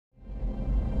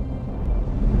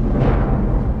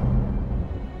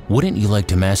Wouldn't you like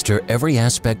to master every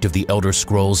aspect of the Elder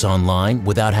Scrolls Online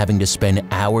without having to spend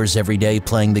hours every day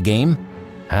playing the game?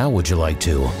 How would you like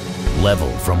to? Level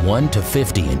from 1 to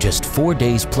 50 in just 4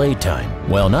 days playtime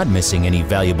while not missing any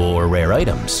valuable or rare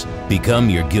items. Become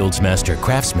your guild's master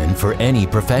craftsman for any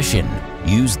profession.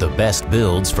 Use the best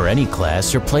builds for any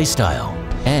class or playstyle.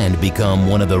 And become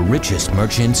one of the richest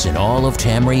merchants in all of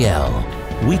Tamriel.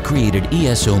 We created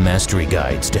ESO mastery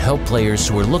guides to help players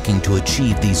who are looking to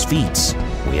achieve these feats.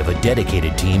 We have a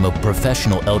dedicated team of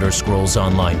professional Elder Scrolls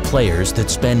Online players that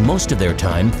spend most of their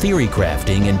time theory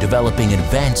crafting and developing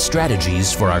advanced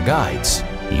strategies for our guides.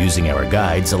 Using our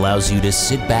guides allows you to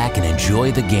sit back and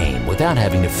enjoy the game without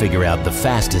having to figure out the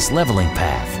fastest leveling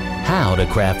path, how to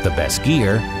craft the best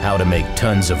gear, how to make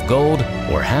tons of gold,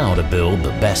 or how to build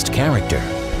the best character.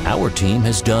 Our team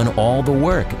has done all the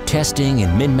work, testing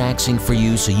and min-maxing for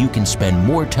you so you can spend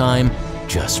more time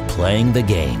just playing the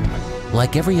game.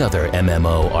 Like every other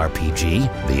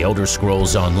MMORPG, the Elder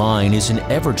Scrolls Online is an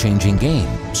ever-changing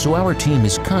game, so our team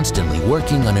is constantly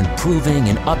working on improving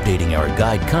and updating our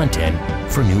guide content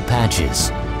for new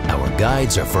patches. Our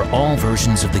guides are for all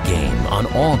versions of the game on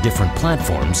all different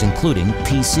platforms including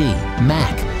PC,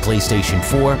 Mac, PlayStation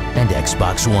 4, and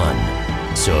Xbox One.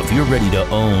 So if you're ready to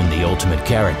own the ultimate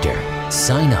character,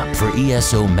 sign up for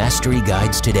ESO Mastery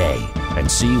Guides today and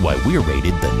see why we're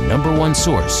rated the #1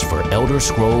 source for Elder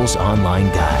Scrolls Online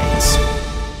guides.